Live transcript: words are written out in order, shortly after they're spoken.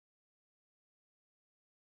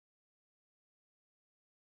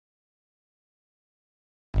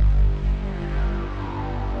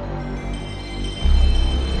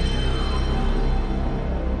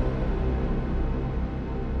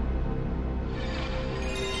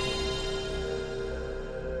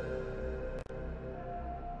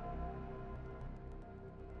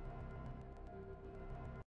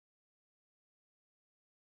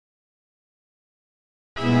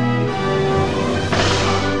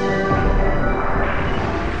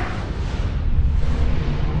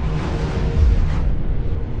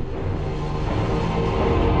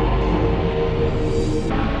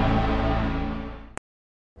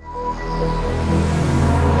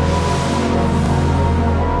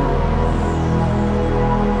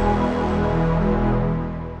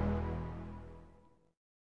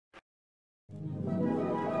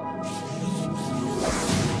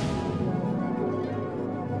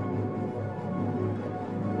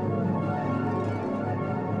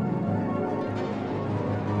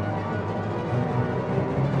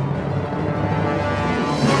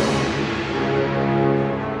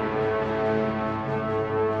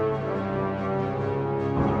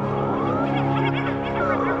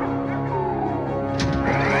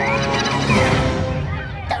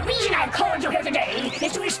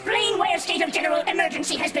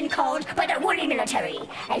emergency has been called by the Woolly military.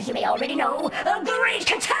 As you may already know, a great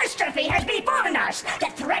catastrophe has befallen us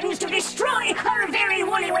that threatens to destroy our very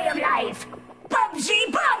woolly way of life.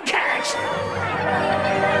 Bubsy Bobcat!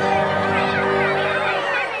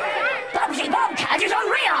 Bubsy Bobcat is on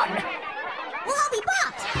Rayon! We'll all be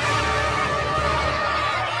bopped!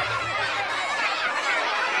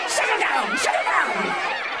 Settle down! Settle down!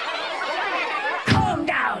 Calm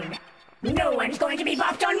down! No one's going to be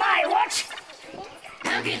bopped on my watch!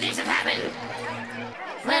 How could this have happened?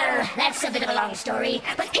 Well, that's a bit of a long story,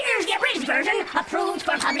 but here's the abridged version, approved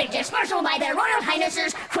for public dispersal by their Royal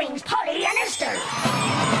Highnesses, Queens Polly and Esther.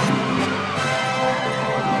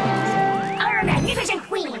 Our magnificent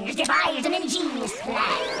queens devised an ingenious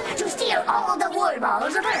plan to steal all the wool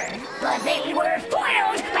balls of Earth, but they were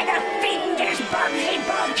foiled by the fiendish Bubsy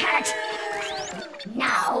Bobcat.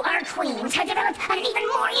 Now, our queens have developed an even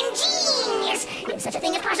more ingenious, if such a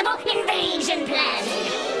thing is possible, invasion plan.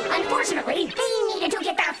 Unfortunately, they needed to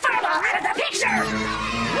get the furball out of the picture!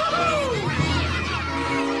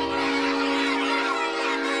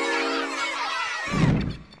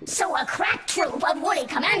 So a crack troop of woolly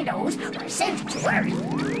commandos were sent to Earth.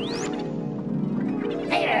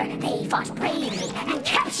 There, they fought bravely and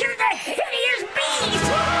captured the hideous beast,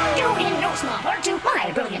 due in no small part to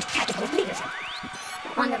my brilliant tactical leadership.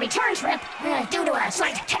 On the return trip, due to a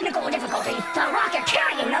slight technical difficulty, the rocket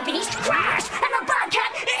carrying the beast crashed and the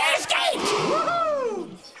Bobcat escaped!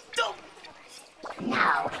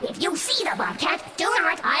 Now, if you see the Bobcat, do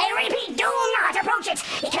not, I repeat, do not approach it!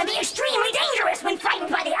 It can be extremely dangerous when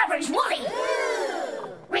frightened by the average woolly!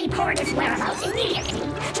 Report its whereabouts immediately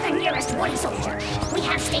to the nearest woolly soldier. We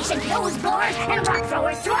have stationed nose blowers and rock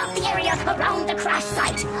throwers throughout the area around the crash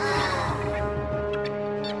site.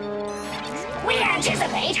 We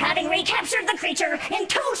anticipate having recaptured the creature in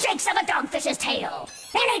 2 shakes of a dogfish's tail.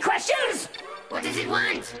 Any questions? What does it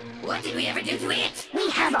want? What did we ever do to it? We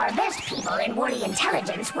have our best people in woolly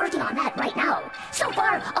intelligence working on that right now. So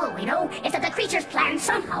far, all we know is that the creature's plan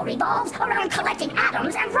somehow revolves around collecting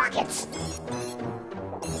atoms and rockets.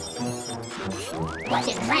 What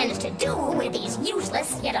it plans to do with these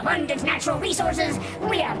useless yet abundant natural resources,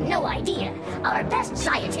 we have no idea. Our best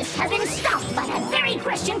scientists have been stumped by that very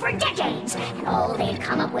question for decades, and all they've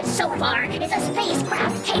come up with so far is a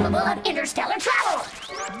spacecraft capable of interstellar travel.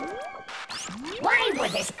 Why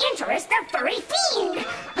would this interest the furry fiend?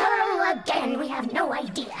 Oh, again, we have no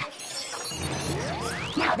idea.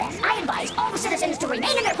 Now then, I advise all citizens to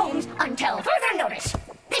remain in their homes until further notice.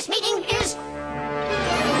 This meeting is...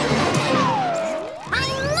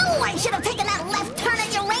 I should have taken that left turn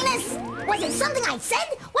at Uranus! Was it something I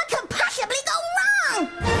said? What could possibly go wrong?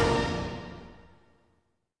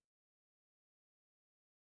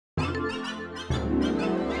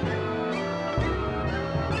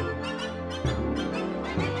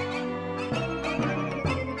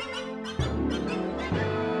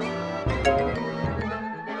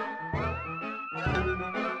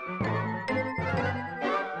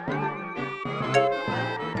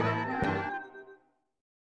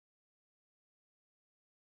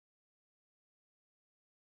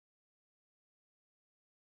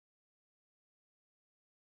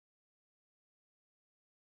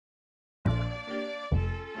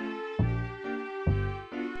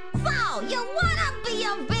 So, you wanna be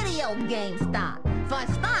a video game star? For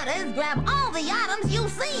starters, grab all the items you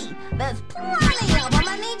see. There's plenty of them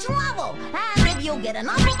in each level. And if you get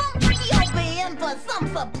enough of them, you'll be in for some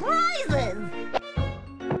surprises.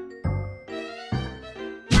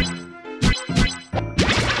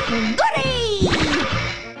 Goodie!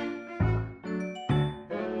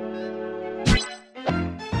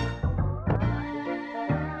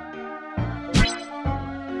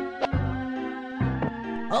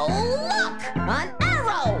 Oh, look! An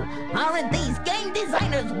arrow! Aren't these game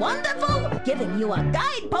designers wonderful? Giving you a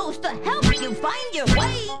guidepost to help you find your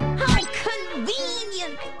way. How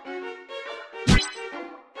convenient!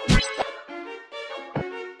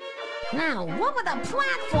 Now, what would a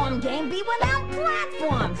platform game be without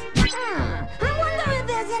platforms? I wonder if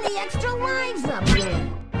there's any extra lives up there.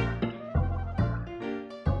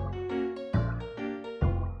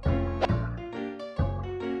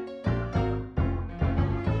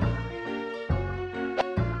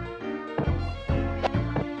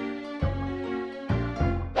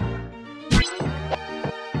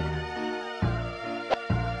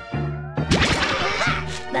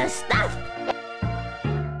 The stuff!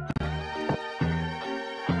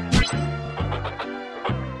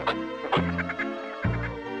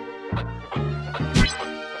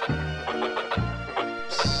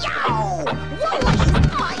 Yo! Woolies,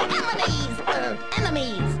 my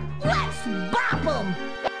enemies! Let's bop 'em!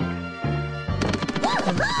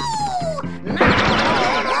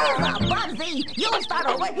 you'll start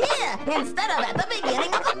over here instead of at the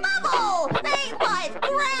beginning of the level. Ain't life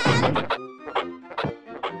grand?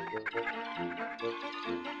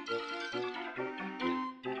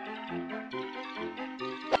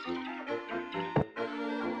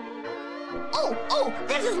 Oh,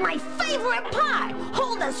 this is my favorite part.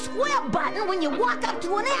 Hold the square button when you walk up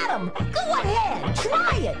to an atom. Go ahead,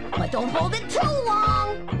 try it, but don't hold it too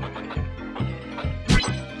long.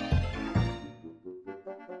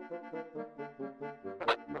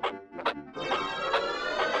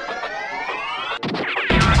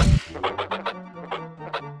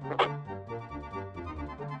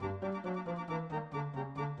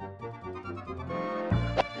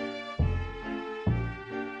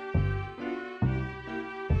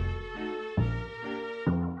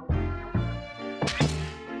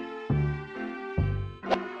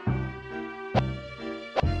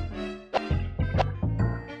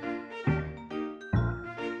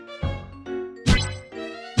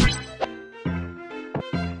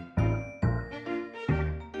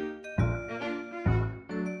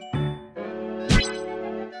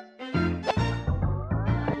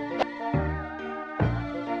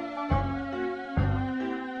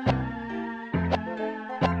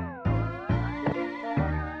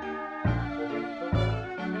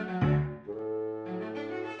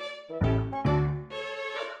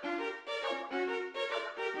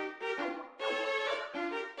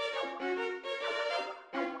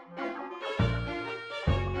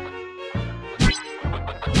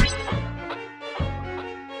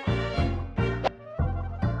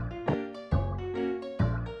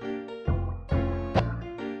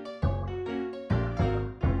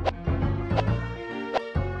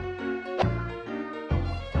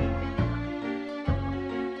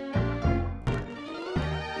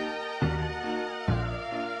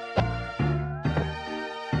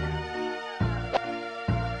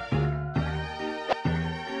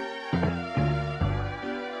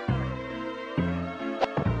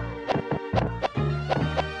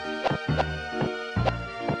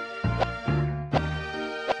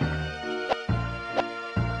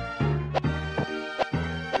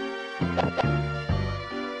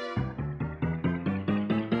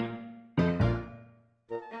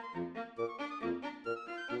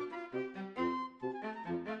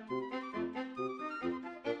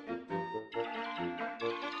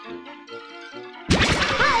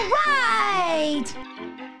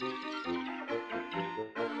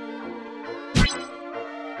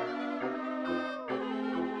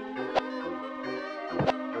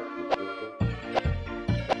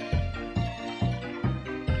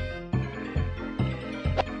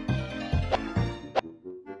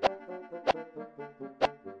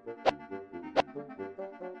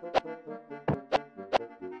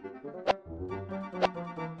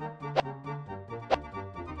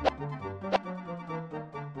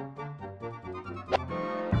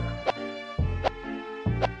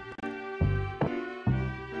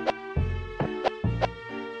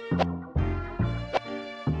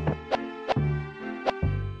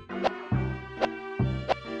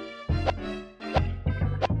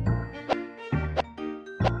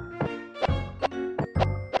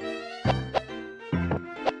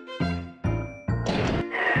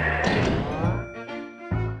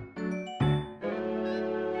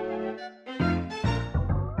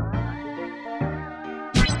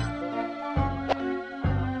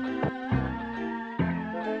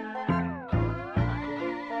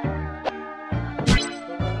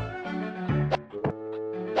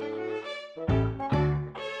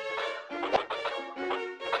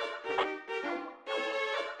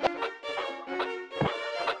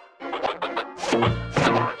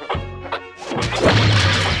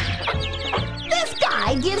 This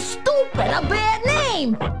guy gives stupid a bad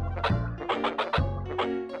name.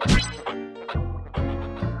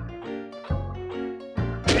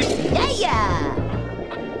 Yeah.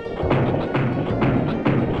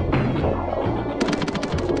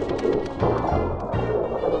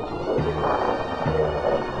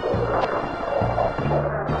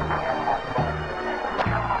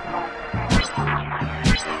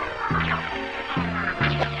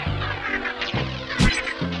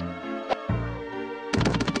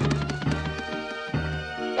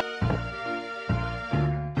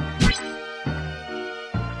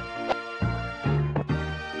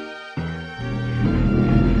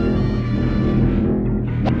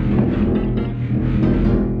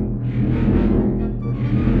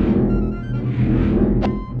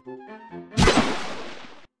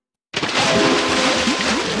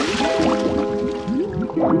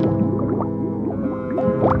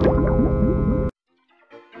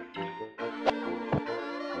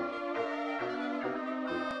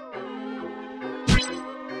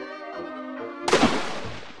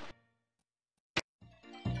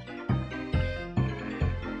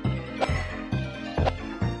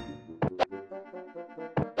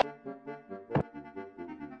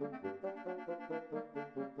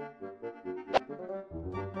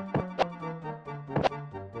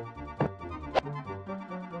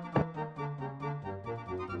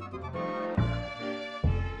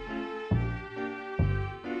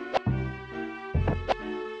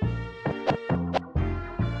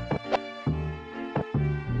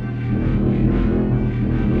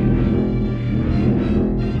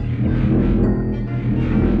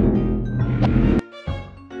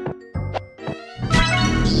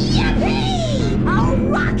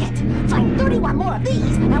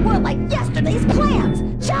 like yesterday's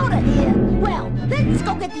clams. Chowder here. Well, let's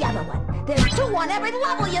go get the other one. There's 2 on every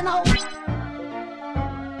level, you know.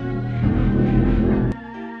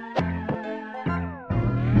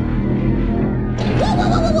 Whoa, whoa,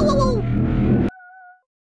 whoa, whoa, whoa, whoa.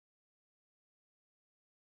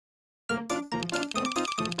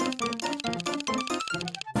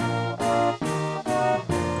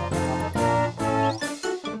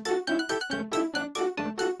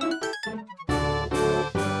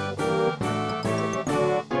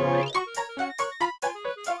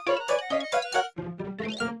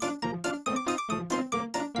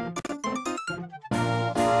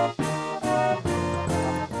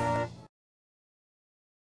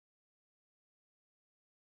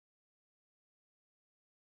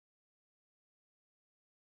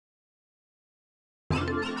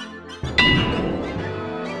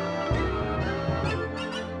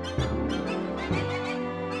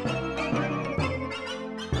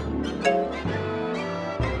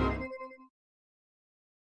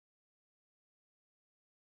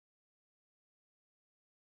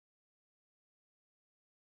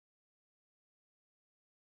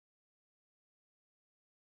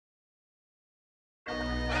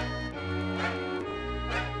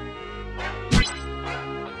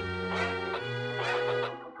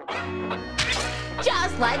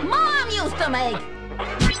 Just like Mom used to make.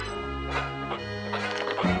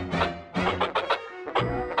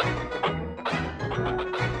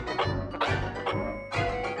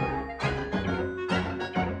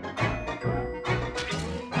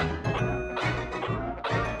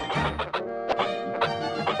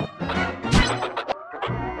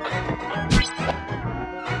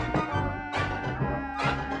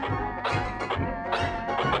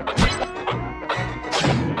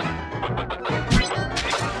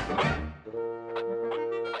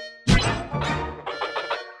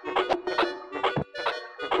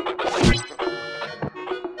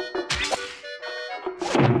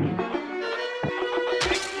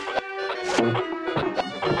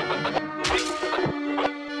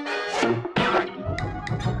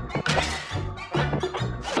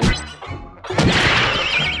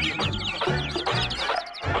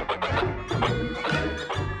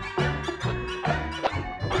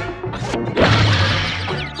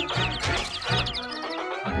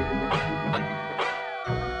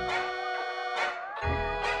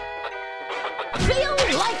 Feel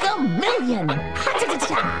like a million.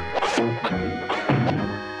 Ha-cha-cha-cha.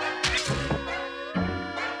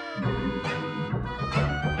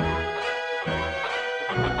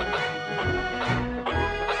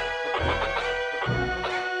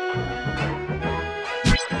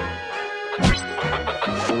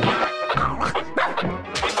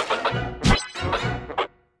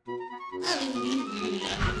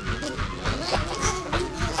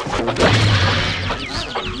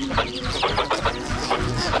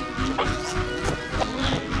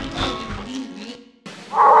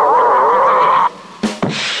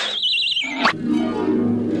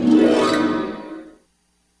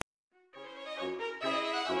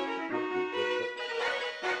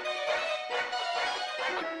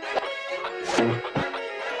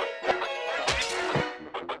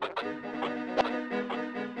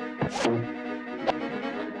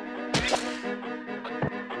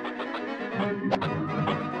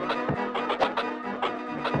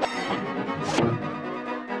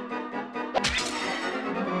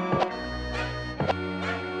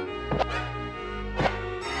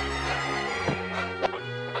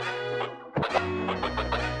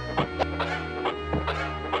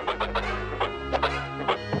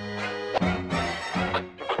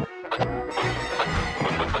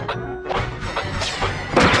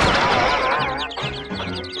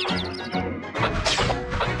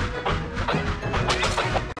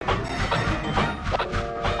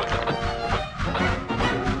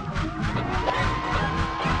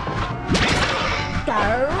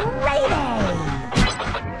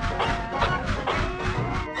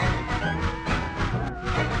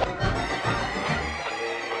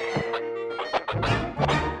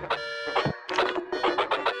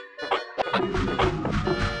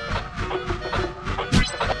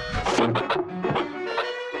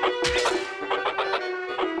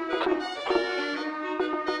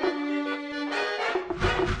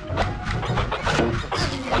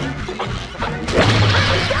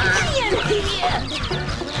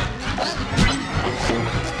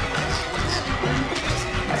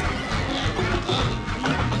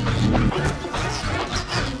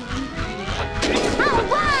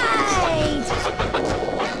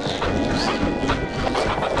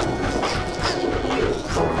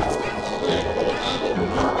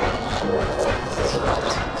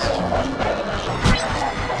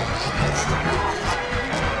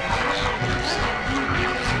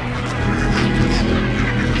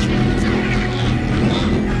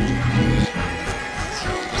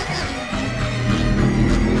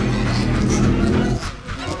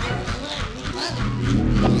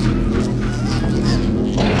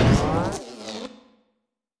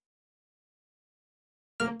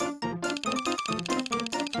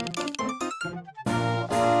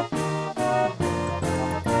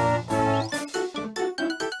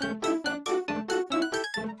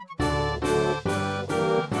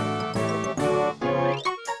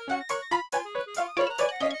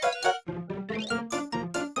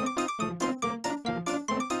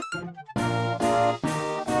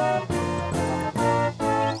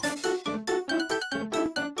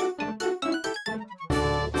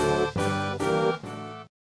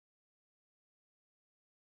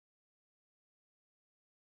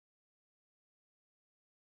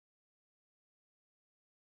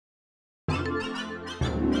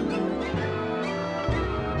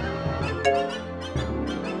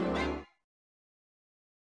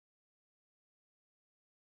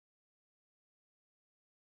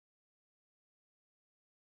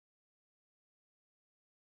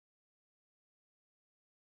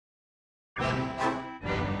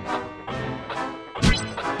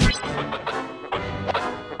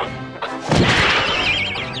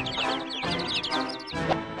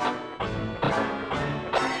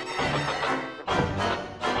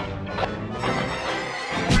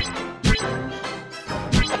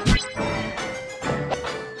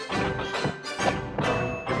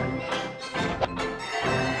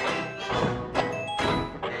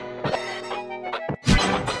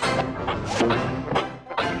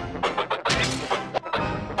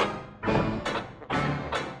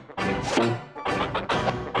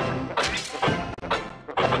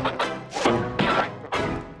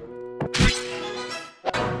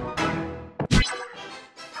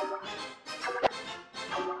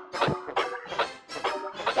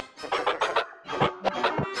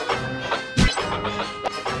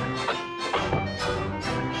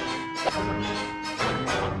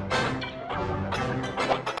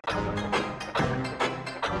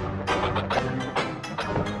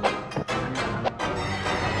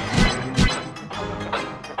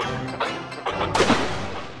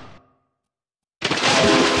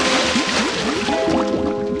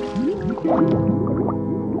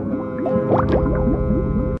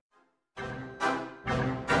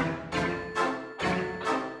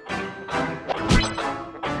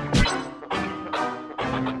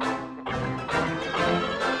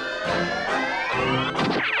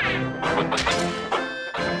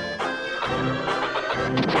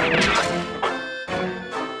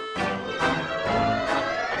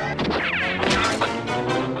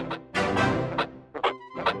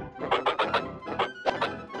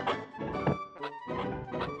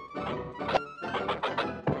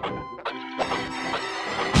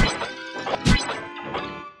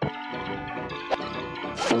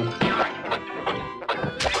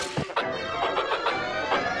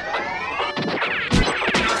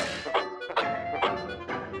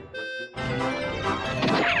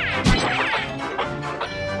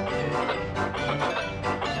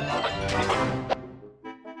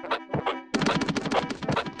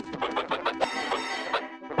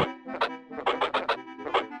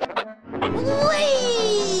 Whee!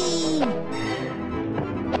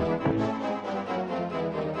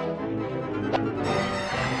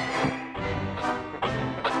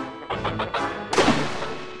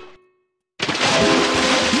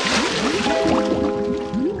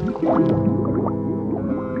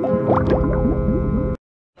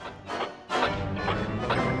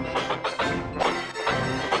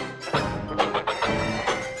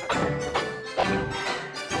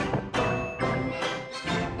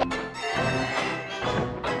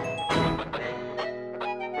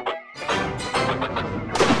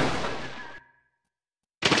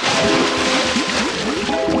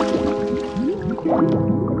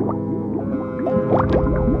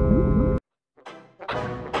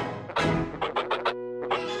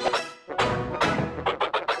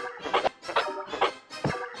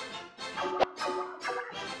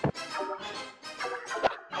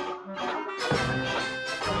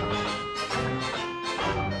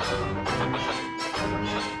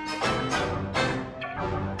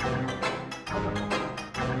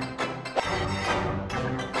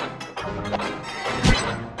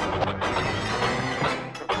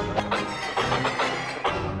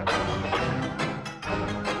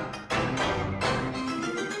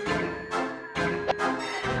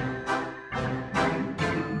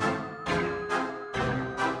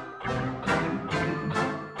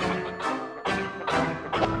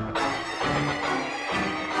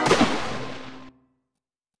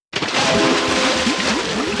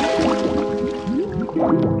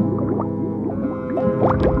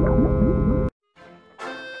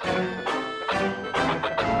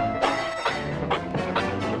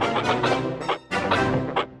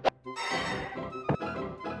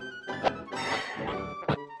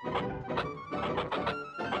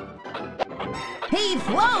 He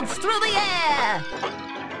floats through the air!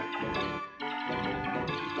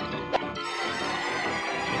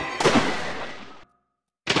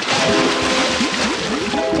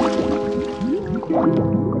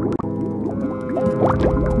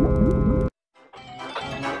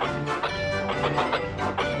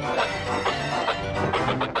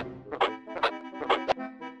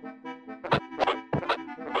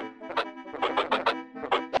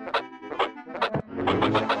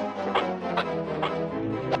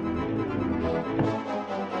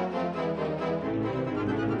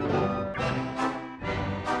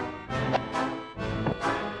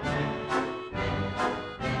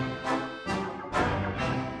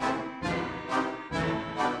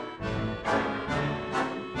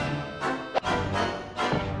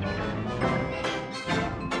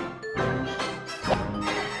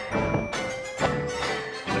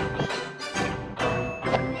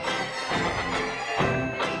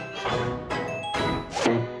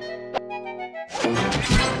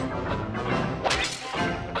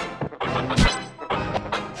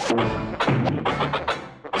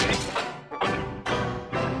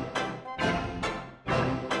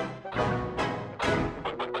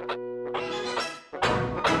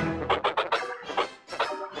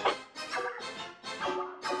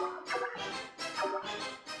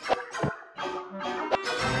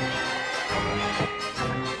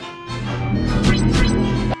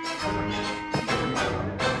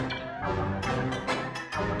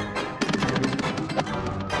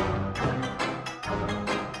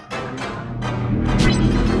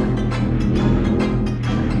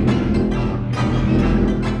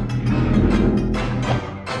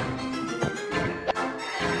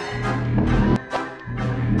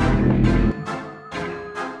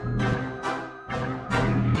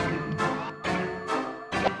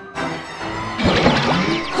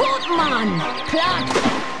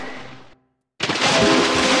 Clark!